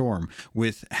in a storm,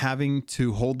 with having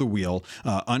to hold the wheel,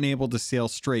 unable to sail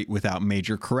straight without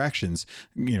major corrections,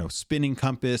 spinning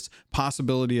compass,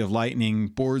 possibility of lightning,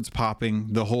 boards popping,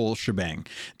 the whole shebang.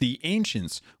 The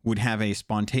Ancients would have a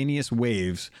spontaneous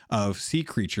waves of sea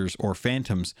creatures creatures or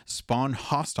phantoms spawn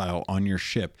hostile on your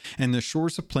ship, and the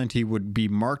Shores of Plenty would be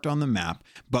marked on the map,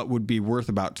 but would be worth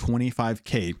about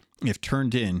 25k if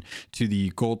turned in to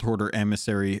the Gold Hoarder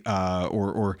emissary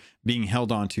or being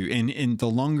held onto. And the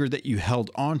longer that you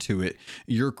held onto it,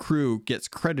 your crew gets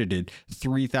credited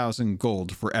 3,000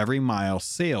 gold for every mile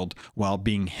sailed while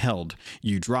being held.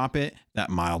 You drop it, that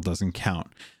mile doesn't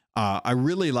count. I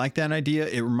really like that idea.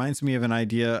 It reminds me of an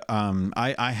idea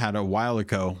I had a while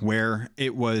ago where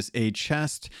it was a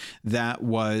chest that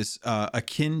was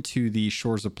akin to the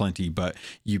Shores of Plenty, but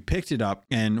you picked it up,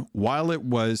 and while it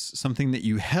was something that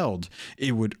you held,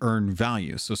 it would earn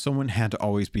value. So someone had to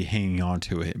always be hanging on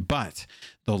to it. But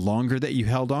the longer that you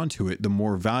held onto it, the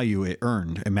more value it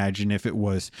earned. Imagine if it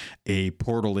was a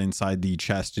portal inside the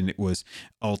chest and it was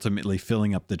ultimately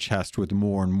filling up the chest with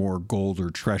more and more gold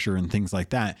or treasure and things like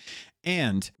that.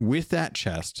 And with that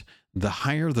chest, the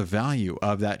higher the value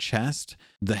of that chest,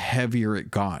 the heavier it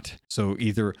got. So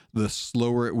either the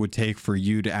slower it would take for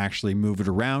you to actually move it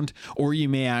around, or you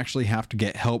may actually have to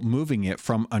get help moving it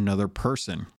from another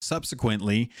person.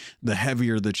 Subsequently, the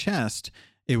heavier the chest,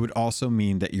 it would also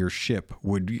mean that your ship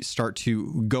would start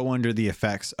to go under the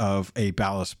effects of a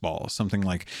ballast ball. Something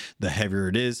like the heavier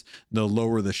it is, the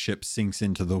lower the ship sinks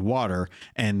into the water,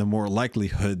 and the more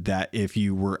likelihood that if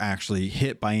you were actually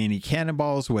hit by any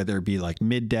cannonballs, whether it be like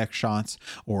mid-deck shots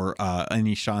or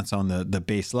any shots on the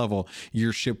base level,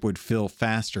 your ship would fill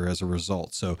faster as a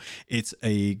result. So it's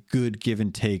a good give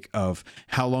and take of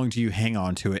how long do you hang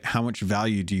on to it, how much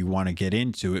value do you want to get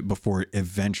into it before it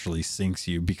eventually sinks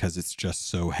you, because it's just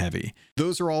so heavy.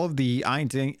 Those are all of the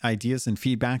ideas and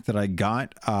feedback that I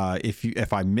got.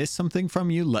 If I missed something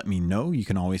from you, let me know. You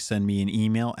can always send me an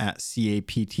email at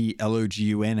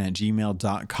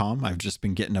captlogun@gmail.com. I've just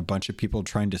been getting a bunch of people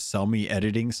trying to sell me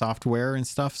editing software and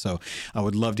stuff, so I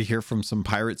would love to hear from some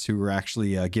pirates who are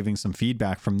actually giving some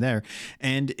feedback from there.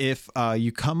 And if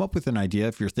you come up with an idea,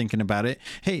 if you're thinking about it,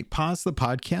 hey, pause the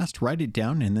podcast, write it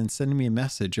down, and then send me a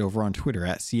message over on Twitter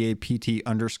at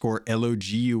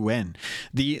CAPT_LOGUN.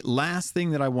 The last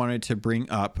thing that I wanted to bring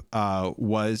up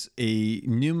was a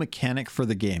new mechanic for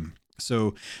the game.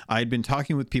 So I had been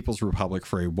talking with People's Republic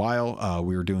for a while.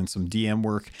 We were doing some DM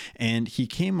work, and he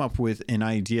came up with an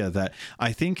idea that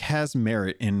I think has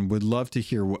merit and would love to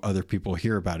hear what other people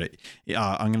hear about it.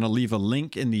 I'm going to leave a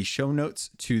link in the show notes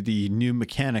to the new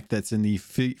mechanic that's in the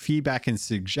feedback and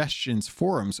suggestions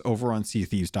forums over on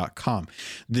SeaThieves.com.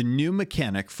 The new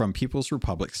mechanic from People's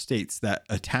Republic states that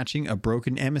attaching a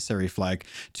broken emissary flag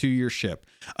to your ship,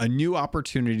 a new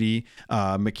opportunity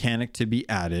mechanic to be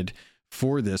added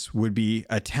for this would be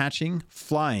attaching,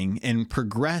 flying, and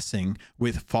progressing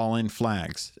with fallen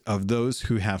flags of those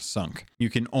who have sunk. You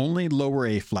can only lower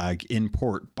a flag in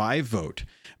port by vote,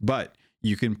 but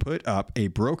you can put up a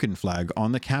broken flag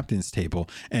on the captain's table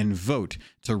and vote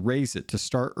to raise it to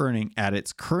start earning at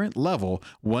its current level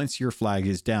once your flag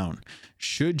is down.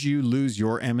 Should you lose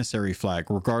your emissary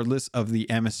flag, regardless of the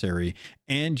emissary,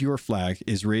 and your flag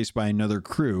is raised by another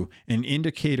crew, an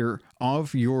indicator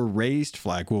of your raised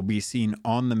flag will be seen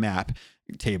on the map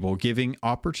table, giving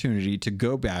opportunity to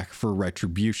go back for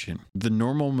retribution. The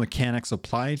normal mechanics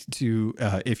apply to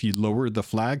if you lower the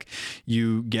flag,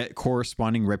 you get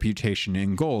corresponding reputation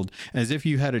in gold, as if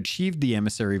you had achieved the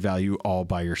emissary value all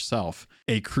by yourself.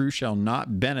 A crew shall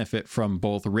not benefit from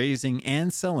both raising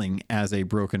and selling as a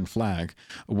broken flag.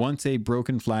 Once a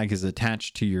broken flag is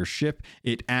attached to your ship,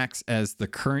 it acts as the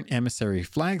current emissary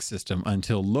flag system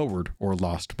until lowered or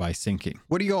lost by sinking.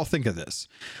 What do you all think of this?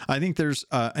 I think there's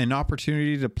an opportunity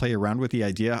to play around with the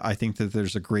idea. I think that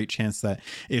there's a great chance that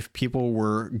if people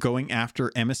were going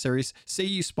after emissaries, say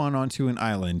you spawn onto an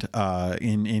island out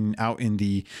in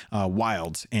the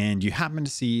wilds, and you happen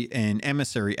to see an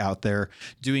emissary out there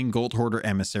doing Gold Hoarder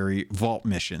emissary vault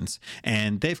missions,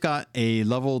 and they've got a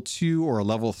level 2 or a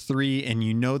level 3, and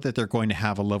you know that they're going to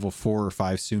have a level 4 or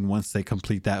 5 soon once they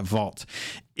complete that vault.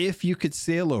 If you could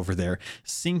sail over there,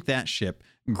 sink that ship,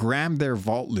 grab their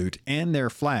vault loot and their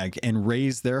flag and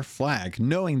raise their flag,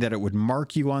 knowing that it would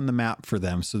mark you on the map for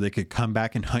them so they could come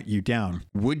back and hunt you down,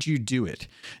 would you do it?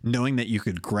 Knowing that you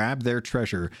could grab their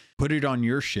treasure, put it on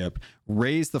your ship,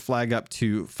 raise the flag up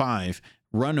to 5,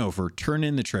 run over, turn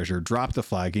in the treasure, drop the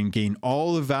flag, and gain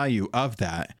all the value of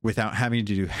that without having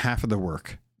to do half of the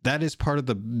work. That is part of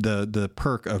the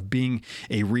perk of being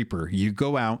a reaper. You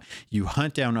go out, you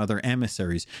hunt down other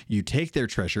emissaries, you take their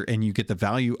treasure, and you get the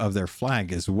value of their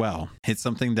flag as well. It's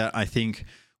something that I think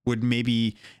would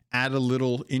maybe add a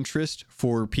little interest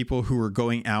for people who are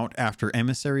going out after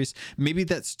emissaries. Maybe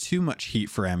that's too much heat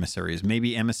for emissaries.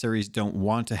 Maybe emissaries don't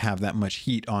want to have that much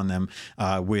heat on them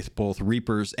with both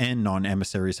reapers and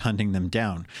non-emissaries hunting them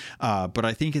down. But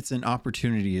I think it's an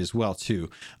opportunity as well too.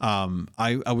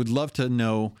 I would love to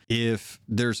know if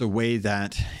there's a way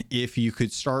that if you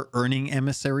could start earning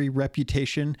emissary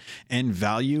reputation and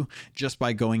value just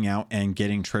by going out and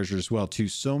getting treasure as well too.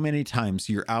 So many times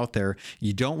you're out there,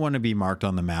 you don't want to be marked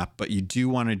on the map, but you do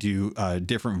want to do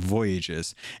different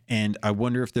voyages. And I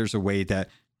wonder if there's a way that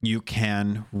you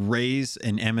can raise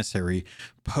an emissary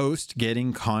post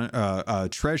getting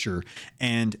treasure,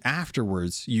 and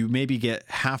afterwards you maybe get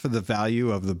half of the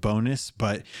value of the bonus,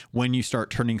 but when you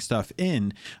start turning stuff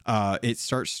in, it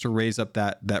starts to raise up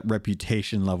that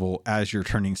reputation level as you're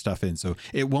turning stuff in. So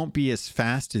it won't be as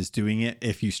fast as doing it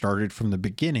if you started from the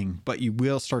beginning, but you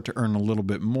will start to earn a little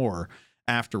bit more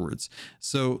afterwards.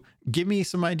 So give me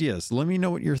some ideas. Let me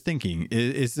know what you're thinking.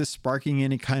 Is this sparking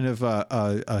any kind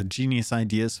of genius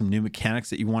ideas, some new mechanics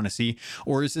that you want to see?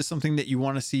 Or is this something that you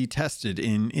want to see tested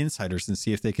in Insiders and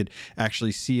see if they could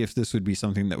actually see if this would be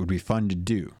something that would be fun to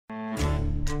do?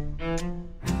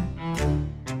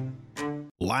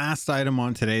 Last item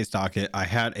on today's docket, I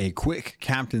had a quick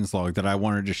captain's log that I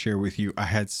wanted to share with you. I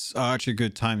had such a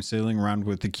good time sailing around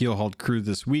with the Keelhauled crew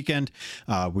this weekend.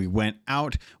 We went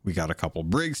out, we got a couple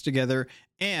brigs together,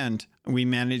 and we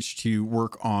managed to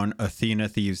work on Athena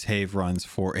Thieves Have runs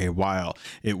for a while.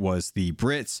 It was the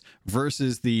Brits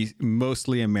versus the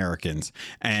mostly Americans,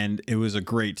 and it was a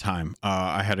great time.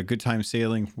 I had a good time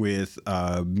sailing with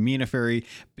Mina Ferry,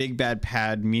 Big Bad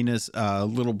Pad, Mina's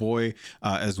little boy,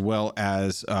 as well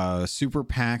as Super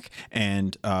Pack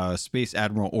and Space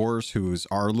Admiral Ors, who's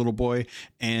our little boy.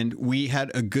 And we had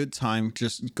a good time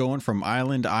just going from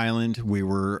island to island. We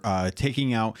were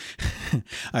taking out,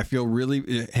 I feel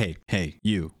really, hey,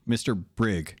 you, Mr.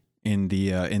 Brig in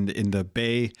the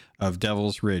Bay of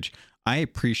Devil's Ridge. I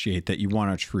appreciate that you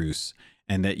want a truce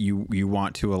and that you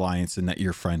want to alliance and that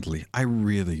you're friendly. I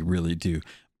really, really do.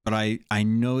 But I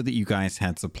know that you guys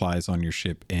had supplies on your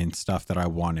ship and stuff that I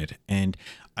wanted. And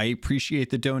I appreciate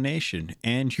the donation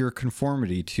and your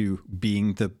conformity to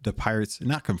being the pirates.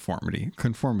 Not conformity.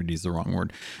 Conformity is the wrong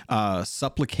word.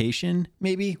 Supplication,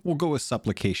 maybe? We'll go with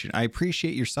supplication. I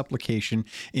appreciate your supplication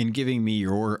in giving me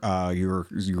your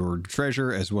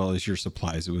treasure as well as your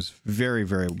supplies. It was very,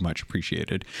 very much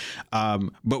appreciated.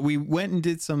 But we went and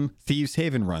did some Thieves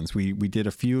Haven runs. We did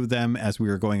a few of them as we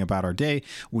were going about our day.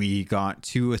 We got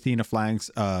 2 Athena flags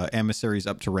emissaries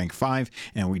up to rank 5,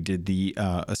 and we did the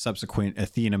a subsequent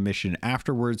Athena mission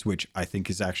afterwards, which I think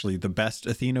is actually the best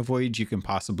Athena voyage you can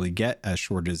possibly get, as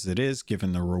short as it is,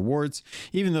 given the rewards,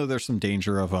 even though there's some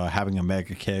danger of having a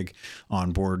mega keg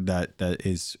on board that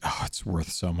is, it's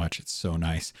worth so much. It's so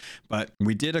nice. But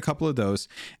we did a couple of those,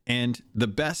 and the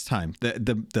best time,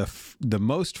 the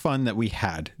most fun that we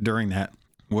had during that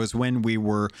was when we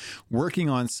were working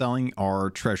on selling our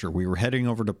treasure. We were heading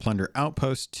over to Plunder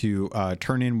Outpost to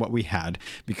turn in what we had,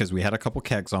 because we had a couple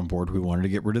kegs on board. We wanted to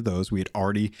get rid of those. We had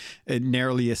already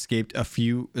narrowly escaped a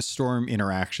few storm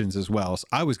interactions as well. So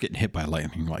I was getting hit by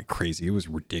lightning like crazy. It was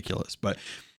ridiculous. But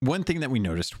one thing that we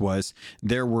noticed was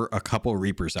there were a couple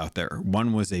Reapers out there.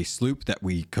 One was a sloop that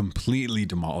we completely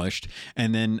demolished,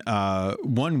 and then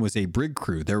one was a brig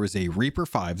crew. There was a Reaper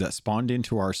 5 that spawned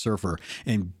into our server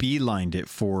and beelined it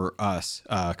for us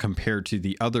compared to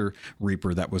the other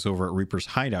Reaper that was over at Reaper's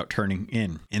hideout turning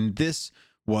in. And this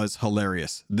was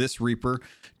hilarious. This Reaper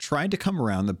tried to come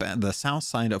around the south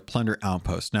side of Plunder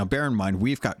Outpost. Now, bear in mind,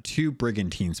 we've got 2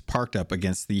 brigantines parked up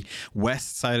against the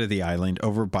west side of the island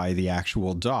over by the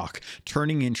actual dock,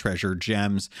 turning in treasure,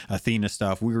 gems, Athena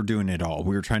stuff. We were doing it all.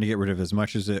 We were trying to get rid of as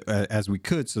much as we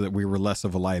could so that we were less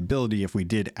of a liability if we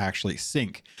did actually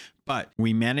sink. But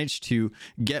we managed to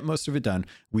get most of it done.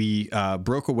 We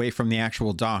broke away from the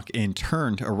actual dock and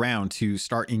turned around to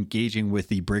start engaging with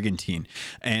the brigantine.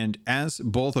 And as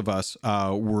both of us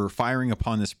were firing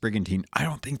upon this brigantine, I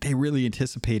don't think they really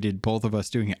anticipated both of us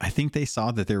doing it. I think they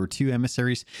saw that there were 2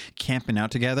 emissaries camping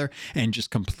out together and just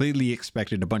completely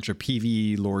expected a bunch of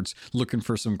PvE lords looking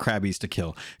for some crabbies to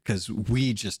kill, because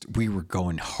we were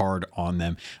going hard on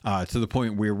them to the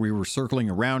point where we were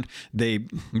circling around. They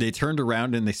turned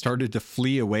around and they started started to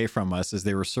flee away from us as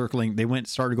they were circling. They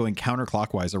started going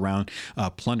counterclockwise around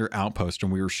Plunder Outpost,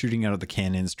 and we were shooting out of the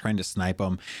cannons, trying to snipe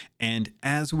them. And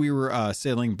as we were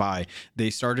sailing by, they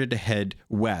started to head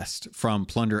west from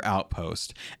Plunder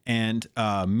Outpost. And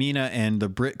Mina and the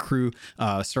Brit crew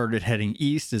started heading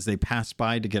east as they passed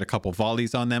by to get a couple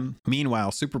volleys on them.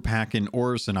 Meanwhile, Super Pack and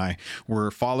Oars and I were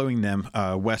following them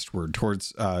westward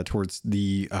towards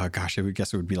the gosh, I would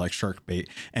guess it would be like Shark Bait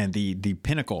and the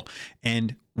Pinnacle.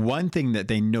 And one thing that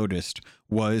they noticed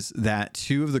was that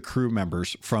two of the crew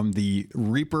members from the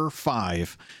Reaper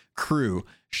 5 crew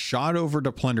shot over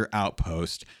to Plunder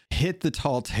Outpost, hit the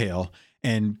Tall Tale,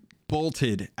 and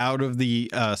bolted out of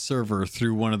the server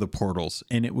through one of the portals.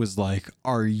 And it was like,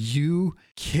 are you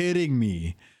kidding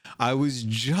me? I was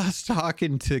just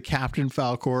talking to Captain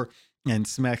Falcor and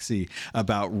Smexy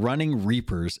about running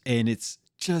Reapers, and it's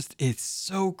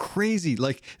so crazy.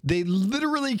 Like, they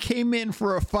literally came in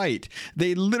for a fight.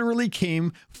 They literally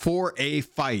came for a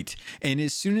fight. And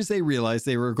as soon as they realized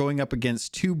they were going up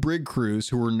against two brig crews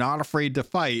who were not afraid to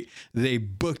fight, they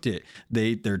booked it.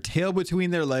 Their tail between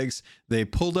their legs, they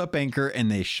pulled up anchor, and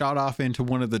they shot off into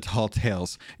one of the Tall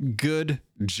Tales. Good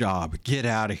job. Get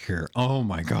out of here. Oh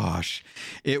my gosh.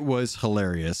 It was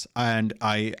hilarious. And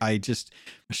I just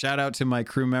shout out to my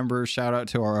crew members, shout out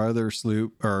to our other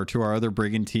sloop, or to our other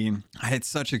brigand team. I had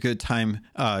such a good time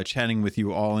chatting with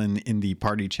you all in the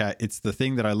party chat. It's the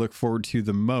thing that I look forward to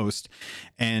the most.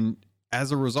 And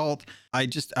as a result, I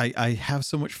have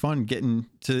so much fun getting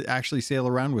to actually sail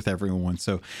around with everyone.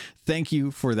 So thank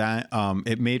you for that.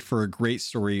 It made for a great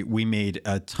story. We made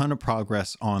a ton of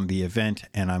progress on the event,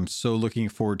 and I'm so looking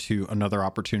forward to another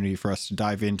opportunity for us to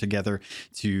dive in together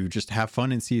to just have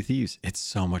fun in Sea of Thieves. It's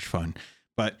so much fun.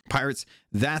 But pirates,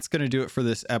 that's going to do it for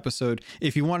this episode.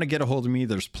 If you want to get a hold of me,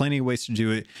 there's plenty of ways to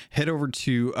do it. Head over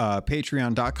to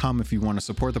patreon.com if you want to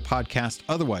support the podcast.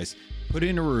 Otherwise, put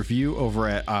in a review over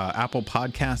at Apple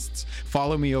Podcasts.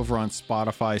 Follow me over on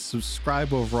Spotify.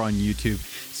 Subscribe over on YouTube.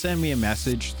 Send me a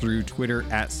message through Twitter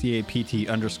at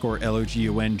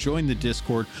CAPT_LOGUN. Join the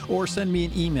Discord, or send me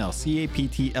an email,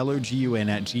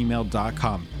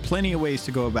 CAPTLOGUN@gmail.com. Plenty of ways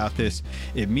to go about this.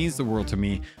 It means the world to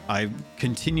me. I'm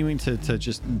continuing to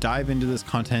just dive into this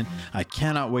content. I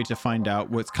cannot wait to find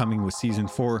out what's coming with season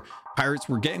 4. Pirates,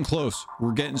 we're getting close.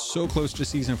 We're getting so close to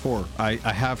season 4. I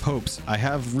have hopes. I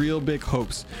have real big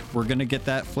hopes. We're going to get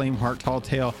that Flameheart Tall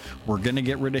Tale. We're going to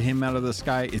get rid of him out of the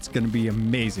sky. It's going to be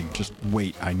amazing. Just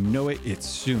wait. I know it. It's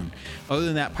soon. Other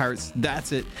than that, pirates,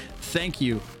 that's it. Thank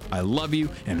you. I love you,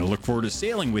 and I look forward to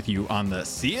sailing with you on the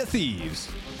Sea of Thieves.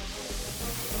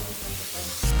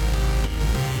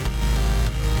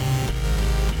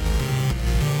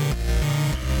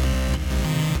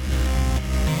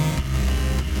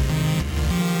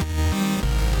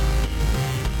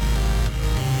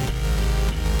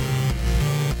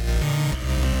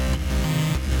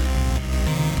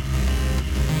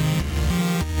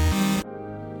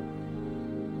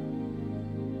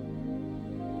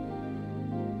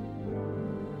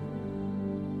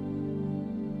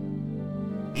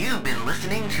 You've been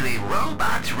listening to a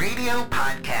Robots Radio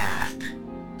podcast.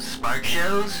 Smart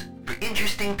shows for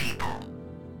interesting people.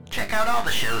 Check out all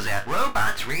the shows at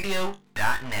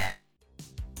robotsradio.net.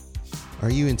 Are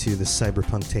you into the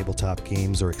cyberpunk tabletop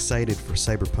games or excited for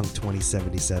Cyberpunk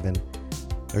 2077?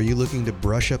 Are you looking to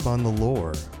brush up on the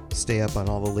lore, stay up on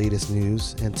all the latest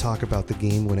news, and talk about the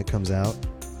game when it comes out?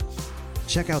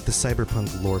 Check out the Cyberpunk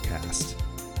Lorecast,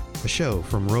 a show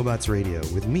from Robots Radio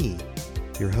with me,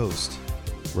 your host,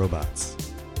 Robots.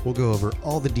 We'll go over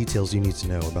all the details you need to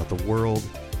know about the world,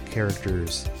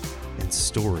 characters, and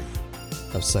story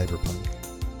of Cyberpunk.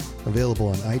 Available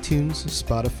on iTunes,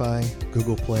 Spotify,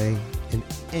 Google Play, and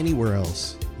anywhere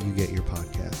else you get your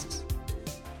podcasts.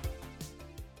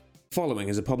 Following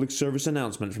is a public service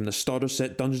announcement from the Starter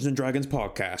Set Dungeons & Dragons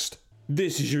podcast.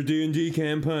 This is your D&D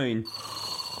campaign.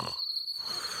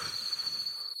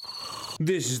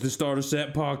 This is the Starter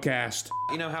Set podcast.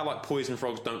 You know how, like, poison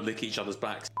frogs don't lick each other's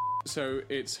backs? So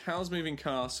it's Howl's Moving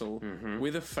Castle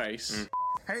with a face.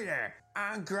 Hey there,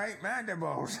 I'm Great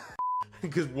Mandibles.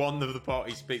 Because one of the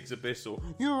party speaks Abyssal.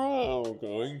 You're all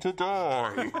going to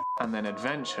die. And then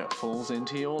adventure falls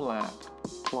into your lap.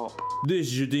 Plop. This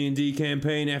is your D&D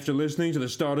campaign after listening to the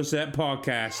Starter Set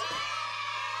podcast.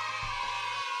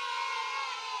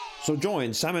 So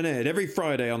join Sam and Ed every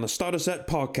Friday on the Starter Set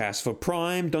podcast for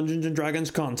prime Dungeons & Dragons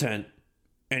content.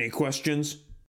 Any questions?